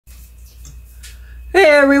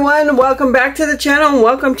everyone, welcome back to the channel and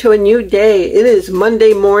welcome to a new day. It is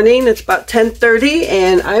Monday morning. It's about 10:30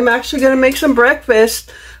 and I'm actually going to make some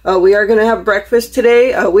breakfast. We are going to have breakfast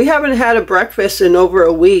today. We haven't had a breakfast in over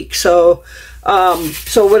a week. So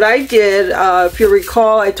what I did, if you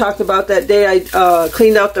recall, I talked about that day I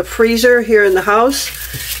cleaned out the freezer here in the house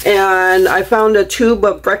and I found a tube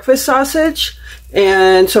of breakfast sausage.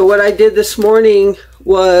 And so what I did this morning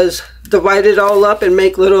was divide it all up and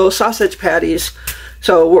make little sausage patties.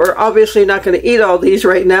 So we're obviously not going to eat all these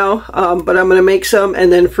right now, but I'm going to make some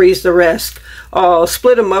and then freeze the rest. I'll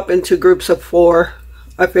split them up into groups of 4.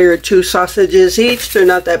 I figured 2 sausages each. They're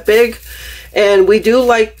not that big. And we do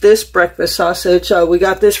like this breakfast sausage. We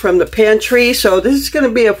got this from the pantry. So this is going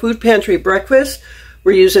to be a food pantry breakfast.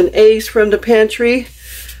 We're using eggs from the pantry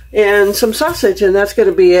and some sausage, and that's going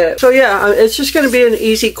to be it. So yeah, it's just going to be an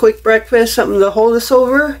easy, quick breakfast, something to hold us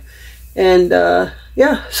over. And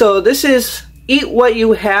yeah, so this is Eat What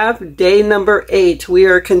You Have, day number 8. We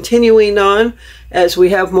are continuing on as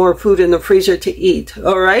we have more food in the freezer to eat.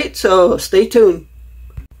 Alright, so stay tuned.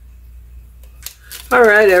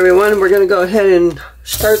 Alright everyone, we're going to go ahead and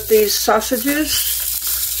start these sausages.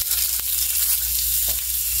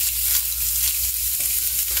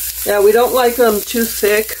 Yeah, we don't like them too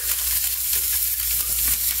thick.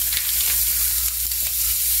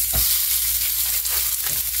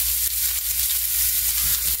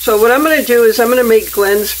 So what I'm going to do is I'm going to make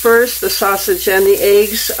Glenn's first, the sausage and the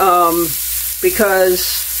eggs,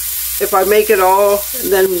 because if I make it all,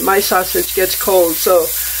 then my sausage gets cold. So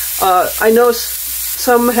I know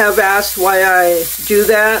some have asked why I do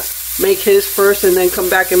that, make his first and then come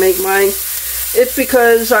back and make mine. It's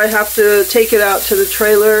because I have to take it out to the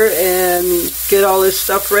trailer and get all this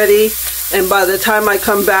stuff ready, and by the time I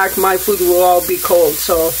come back my food will all be cold.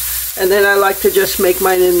 So, and then I like to just make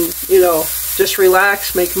mine in, you know, just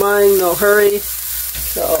relax, make mine, no hurry.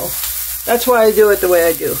 So that's why I do it the way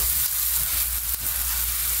I do.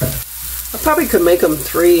 I probably could make them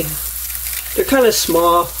 3. They're kind of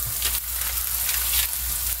small.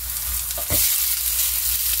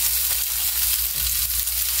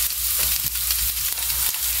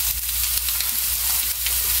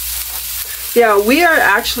 Yeah, we are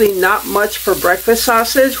actually not much for breakfast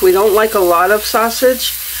sausage. We don't like a lot of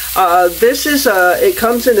sausage. This is it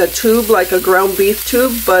comes in a tube, like a ground beef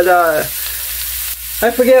tube, but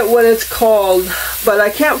I forget what it's called, but I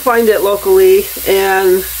can't find it locally.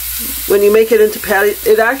 And when you make it into patty,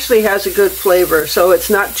 it actually has a good flavor, so it's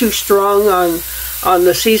not too strong on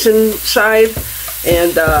the seasoned side,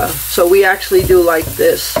 and so we actually do like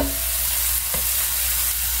this.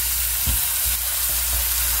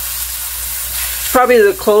 Probably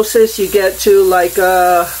the closest you get to like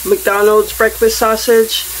McDonald's breakfast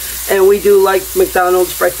sausage, and we do like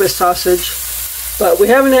McDonald's breakfast sausage, but we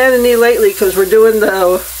haven't had any lately because we're doing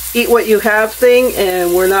the Eat What You Have thing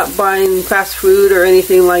and we're not buying fast food or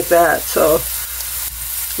anything like that. So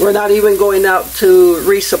we're not even going out to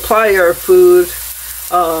resupply our food,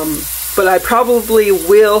 but I probably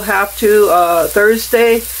will have to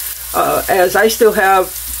Thursday, as I still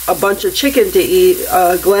have a bunch of chicken to eat.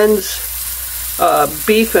 Glenn's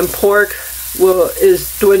beef and pork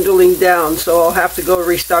is dwindling down, so I'll have to go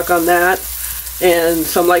restock on that, and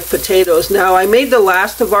some like potatoes. Now I made the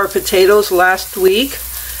last of our potatoes last week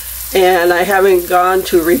and I haven't gone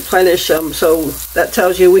to replenish them, so that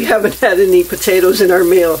tells you we haven't had any potatoes in our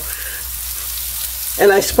meal.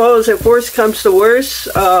 And I suppose if worse comes to worse,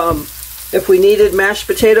 if we needed mashed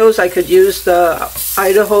potatoes, I could use the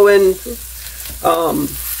Idahoan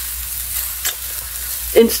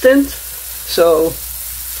instant. So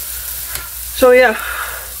yeah,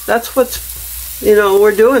 that's what's, you know,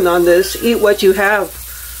 we're doing on this Eat What You Have.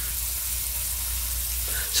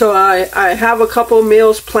 So I have a couple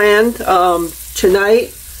meals planned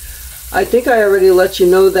tonight. I think I already let you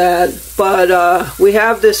know that, but we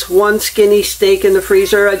have this one skinny steak in the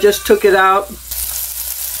freezer. I just took it out.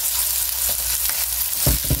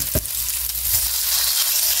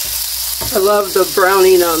 I love the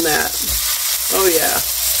browning on that. Oh yeah.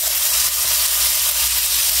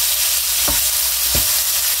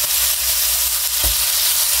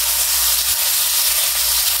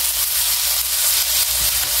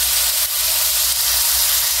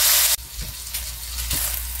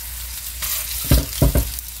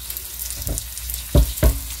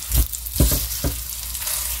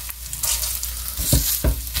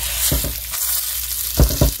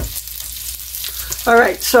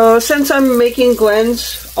 Alright, so since I'm making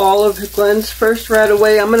all of Glenn's first right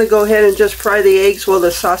away, I'm going to go ahead and just fry the eggs while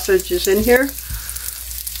the sausage is in here.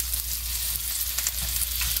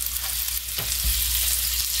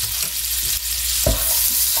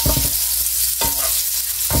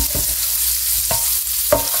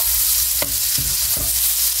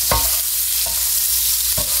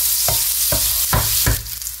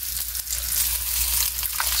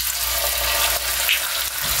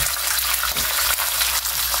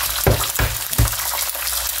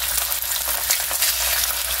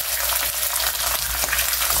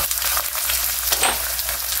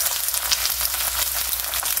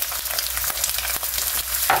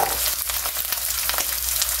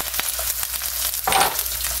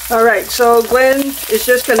 All right, so Glenn is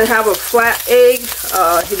just going to have a flat egg.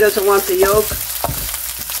 He doesn't want the yolk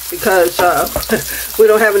because we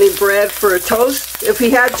don't have any bread for a toast. If he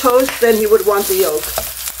had toast, then he would want the yolk.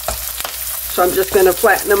 So I'm just going to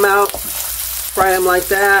flatten them out, fry them like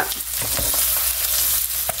that.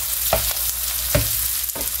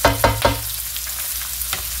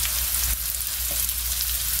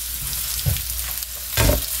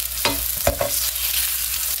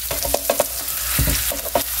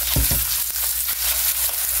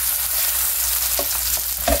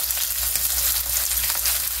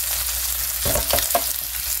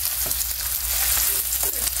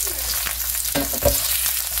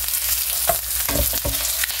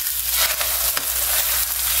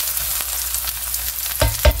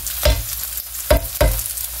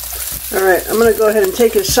 Alright, I'm going to go ahead and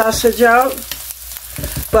take his sausage out.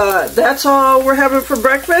 But that's all we're having for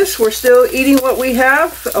breakfast. We're still eating what we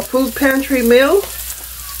have, a food pantry meal.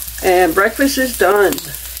 And breakfast is done.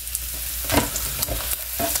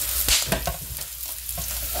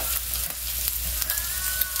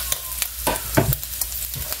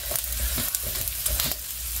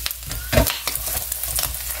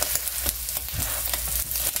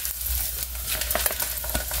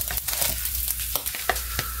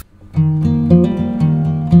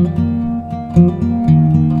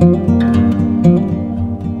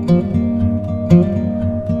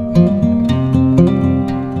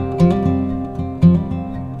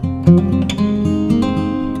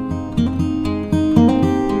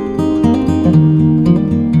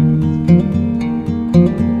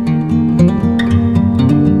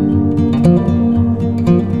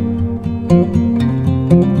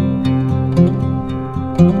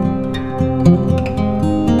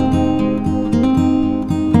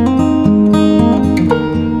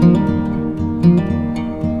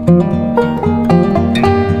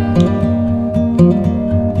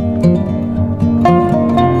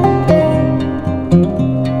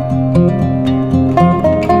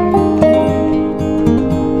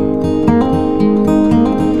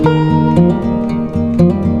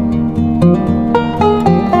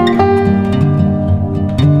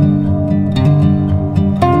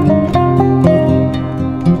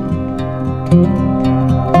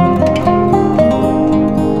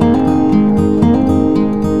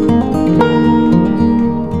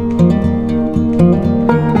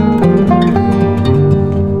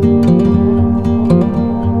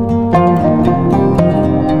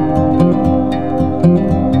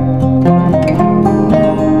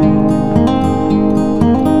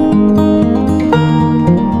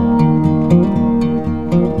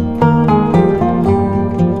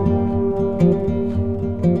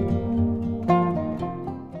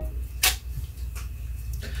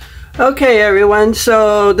 Okay everyone,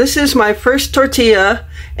 so this is my first tortilla,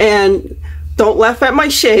 and don't laugh at my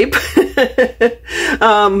shape.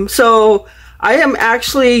 So I am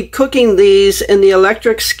actually cooking these in the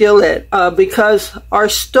electric skillet because our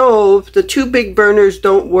stove, the two big burners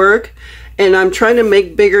don't work, and I'm trying to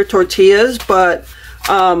make bigger tortillas, but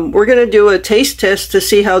we're going to do a taste test to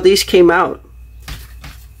see how these came out.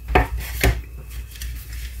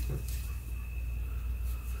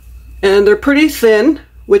 And they're pretty thin,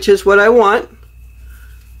 which is what I want.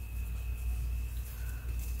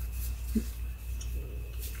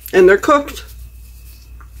 And they're cooked.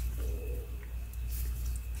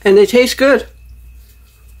 And they taste good.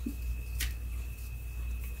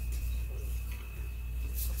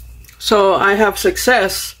 So I have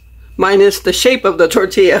success, minus the shape of the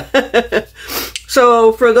tortilla.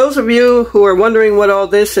 So for those of you who are wondering what all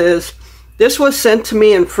this is, this was sent to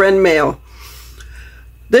me in friend mail.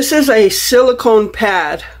 This is a silicone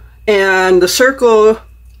pad, and the circle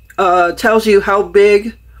tells you how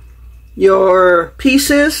big your piece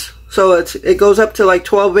is. So it goes up to like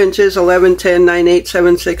 12 inches, 11, 10, 9, 8,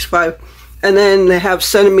 7, 6, 5. And then they have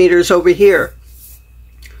centimeters over here.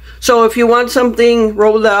 So if you want something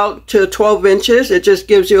rolled out to 12 inches, it just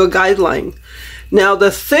gives you a guideline. Now the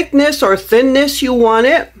thickness or thinness you want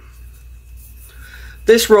it,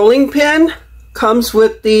 this rolling pin comes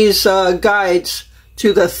with these guides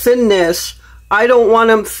to the thinness. I don't want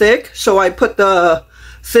them thick, so I put the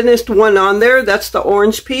thinnest one on there. That's the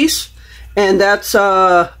orange piece, and that's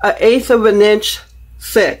an 1/8 of an inch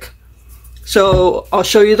thick. So I'll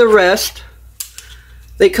show you the rest.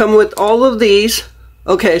 They come with all of these.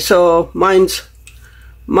 Okay, so mine's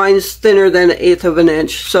thinner than 1/8 of an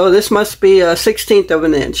inch, so this must be a 1/16 of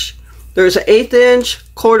an inch. There's an 1/8 inch,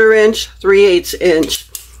 1/4 inch, 3/8 inch,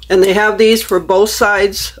 and they have these for both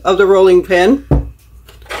sides of the rolling pin.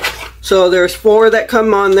 So there's 4 that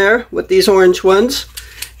come on there with these orange ones,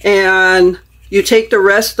 and You take the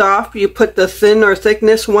rest off, you put the thin or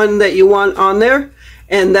thickness one that you want on there,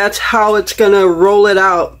 and that's how it's going to roll it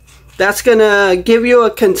out. That's going to give you a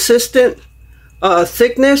consistent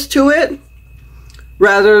thickness to it,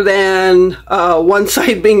 rather than one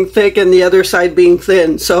side being thick and the other side being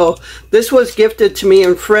thin. So this was gifted to me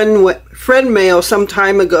in friend mail some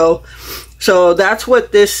time ago. So that's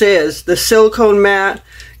what this is. The silicone mat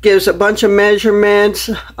gives a bunch of measurements,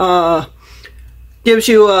 gives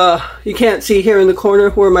you you can't see here in the corner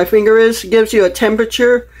where my finger is, gives you a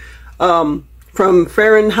temperature from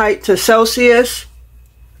Fahrenheit to Celsius.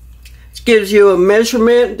 It gives you a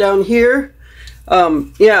measurement down here.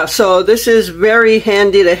 Yeah, so this is very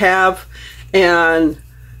handy to have, and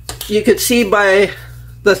you could see by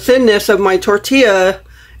the thinness of my tortilla,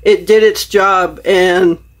 it did its job,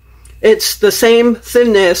 and it's the same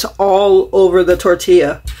thinness all over the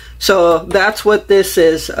tortilla. So that's what this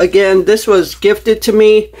is. Again, this was gifted to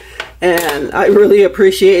me, and I really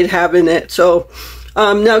appreciate having it. So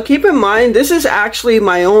now keep in mind, this is actually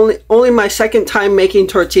my only my second time making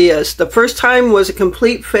tortillas. The first time was a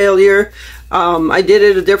complete failure. I did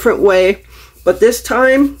it a different way, but this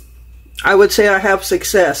time I would say I have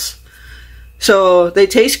success. So they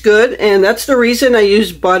taste good, and that's the reason I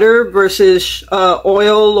use butter versus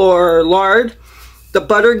oil or lard. The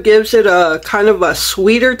butter gives it a kind of a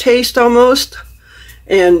sweeter taste almost,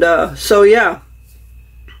 and so yeah.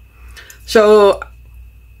 So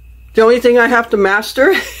the only thing I have to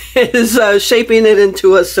master is shaping it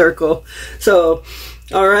into a circle. So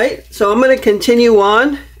alright, so I'm going to continue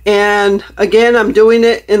on. And again, I'm doing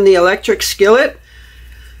it in the electric skillet.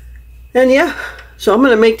 And yeah, so I'm going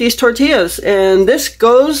to make these tortillas. And this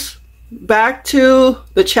goes back to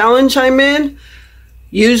the challenge I'm in.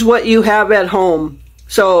 Use what you have at home.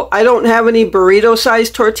 So I don't have any burrito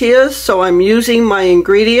sized tortillas, so I'm using my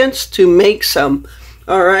ingredients to make some.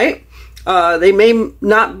 Alright. They may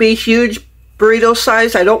not be huge burrito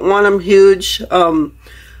size. I don't want them huge.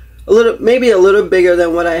 Maybe a little bigger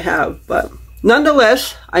than what I have, but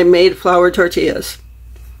nonetheless, I made flour tortillas.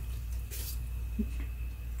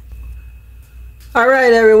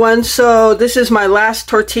 Alright everyone, so this is my last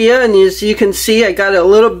tortilla, and as you can see, I got it a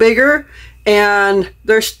little bigger, and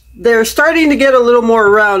they're starting to get a little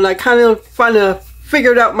more round. I kind of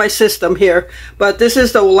figured out my system here, but this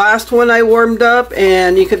is the last one I warmed up,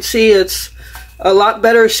 and you can see it's a lot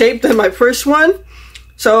better shape than my first one.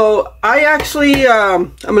 So I actually,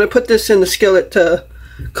 I'm going to put this in the skillet to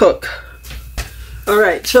cook.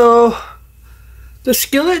 Alright, so the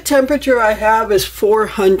skillet temperature I have is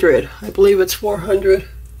 400. I believe it's 400.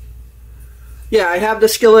 Yeah, I have the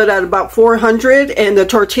skillet at about 400, and the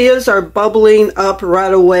tortillas are bubbling up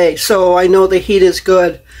right away, so I know the heat is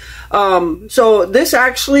good. So this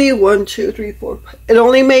actually, 1, 2, 3, 4, it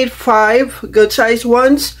only made 5 good sized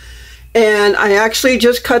ones, and I actually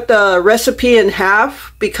just cut the recipe in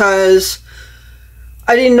half because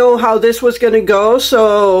I didn't know how this was going to go,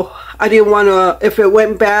 so I didn't want to, if it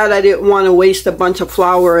went bad, I didn't want to waste a bunch of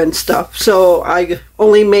flour and stuff, so I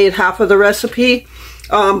only made half of the recipe.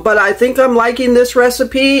 But I think I'm liking this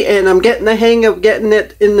recipe, and I'm getting the hang of getting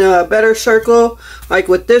it in a better circle, like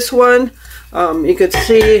with this one. You could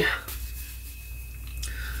see,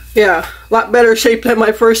 yeah, a lot better shape than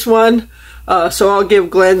my first one. So I'll give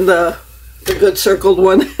Glenn the good circled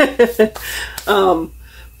one.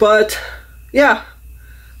 But yeah,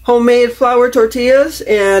 homemade flour tortillas,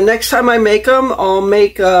 and next time I make them, I'll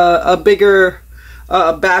make a bigger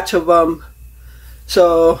batch of them.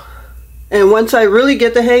 So, and once I really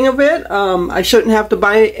get the hang of it, I shouldn't have to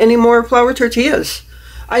buy any more flour tortillas.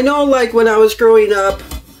 I know, like when I was growing up,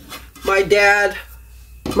 my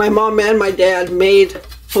mom and my dad made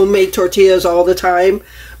homemade tortillas all the time,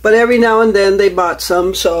 but every now and then they bought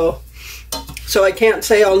some, so I can't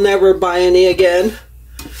say I'll never buy any again.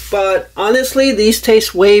 But honestly, these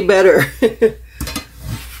taste way better.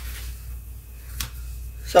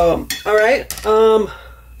 So, alright, and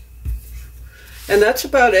that's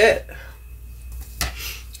about it.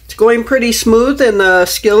 It's going pretty smooth in the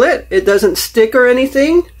skillet. It doesn't stick or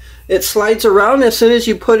anything. It slides around as soon as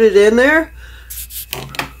you put it in there.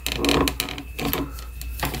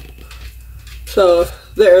 So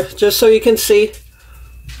there, just so you can see.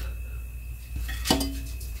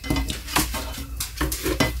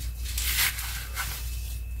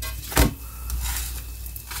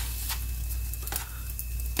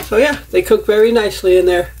 So yeah, they cook very nicely in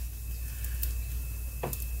there.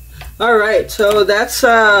 Alright, so that's,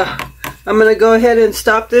 I'm going to go ahead and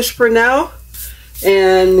stop this for now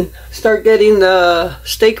and start getting the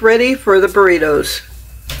steak ready for the burritos.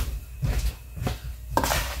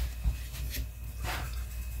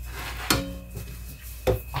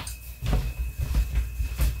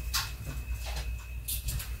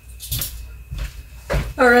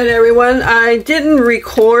 Alright everyone, I didn't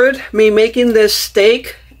record me making this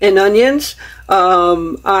steak and onions.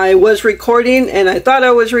 I was recording and I thought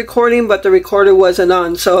I was recording, but the recorder wasn't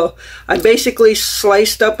on. So I basically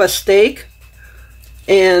sliced up a steak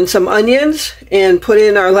and some onions and put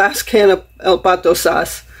in our last can of El Pato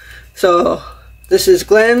sauce. So this is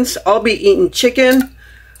Glenn's. I'll be eating chicken.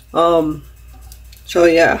 So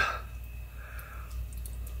yeah.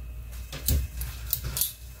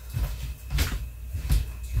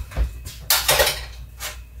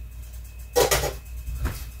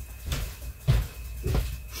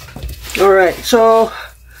 Alright, so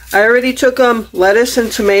I already took lettuce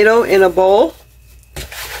and tomato in a bowl.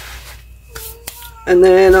 And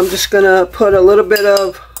then I'm just going to put a little bit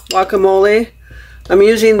of guacamole. I'm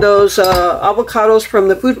using those avocados from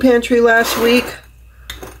the food pantry last week.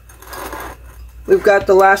 We've got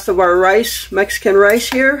the last of our rice, Mexican rice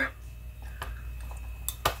here.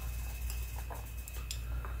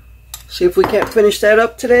 See if we can't finish that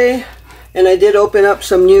up today. And I did open up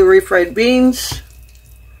some new refried beans.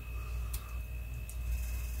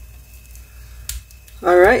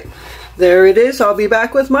 Alright, there it is. I'll be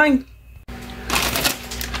back with mine.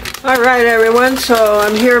 Alright everyone, so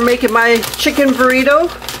I'm here making my chicken burrito.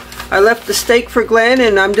 I left the steak for Glenn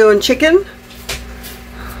and I'm doing chicken.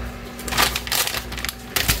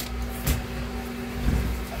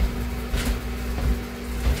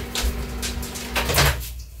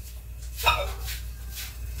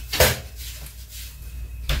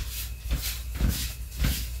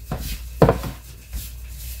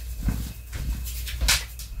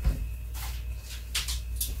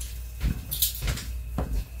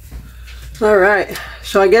 Alright,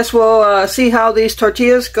 so I guess we'll see how these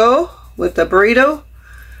tortillas go with the burrito,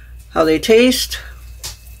 how they taste.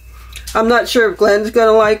 I'm not sure if Glenn's going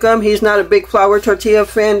to like them. He's not a big flour tortilla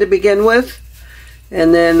fan to begin with.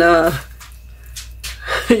 And then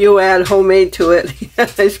you add homemade to it.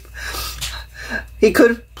 He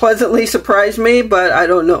could pleasantly surprise me, but I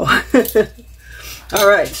don't know.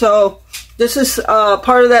 Alright, so this is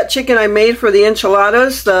part of that chicken I made for the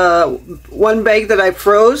enchiladas, the one bag that I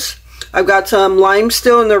froze. I've got some lime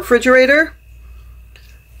still in the refrigerator,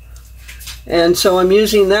 and so I'm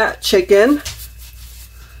using that chicken.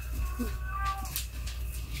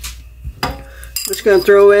 I'm just going to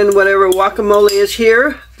throw in whatever guacamole is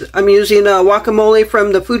here. I'm using guacamole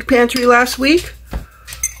from the food pantry last week.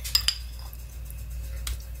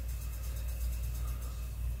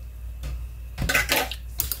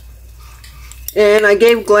 And I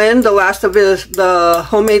gave Glenn the last of the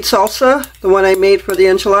homemade salsa, the one I made for the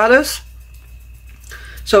enchiladas.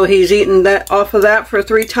 So he's eaten that off of that for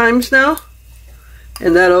 3 times now.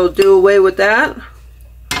 And that'll do away with that.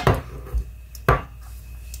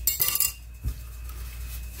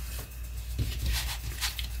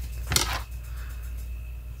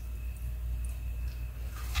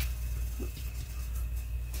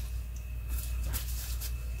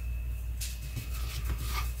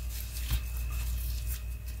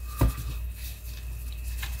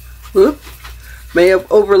 Oop, may have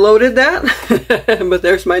overloaded that, but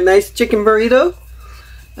there's my nice chicken burrito.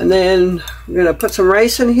 And then we're going to put some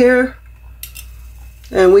rice in here.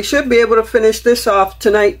 And we should be able to finish this off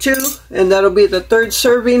tonight too. And that'll be the 3rd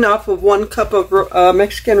serving off of 1 cup of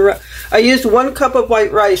Mexican rice. I used 1 cup of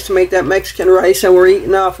white rice to make that Mexican rice, and we're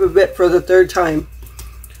eating off of it for the 3rd time.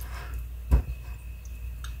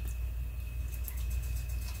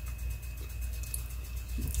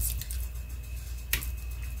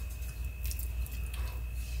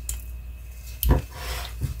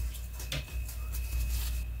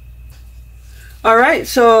 Alright,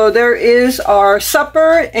 so there is our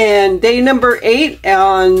supper and day number 8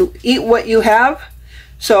 on Eat What You Have.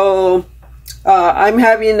 So I'm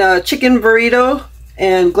having a chicken burrito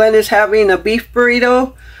and Glenn is having a beef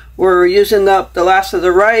burrito. We're using up the last of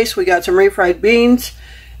the rice. We got some refried beans.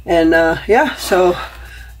 And yeah, so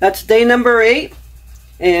that's day number 8.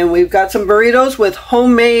 And we've got some burritos with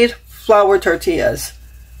homemade flour tortillas.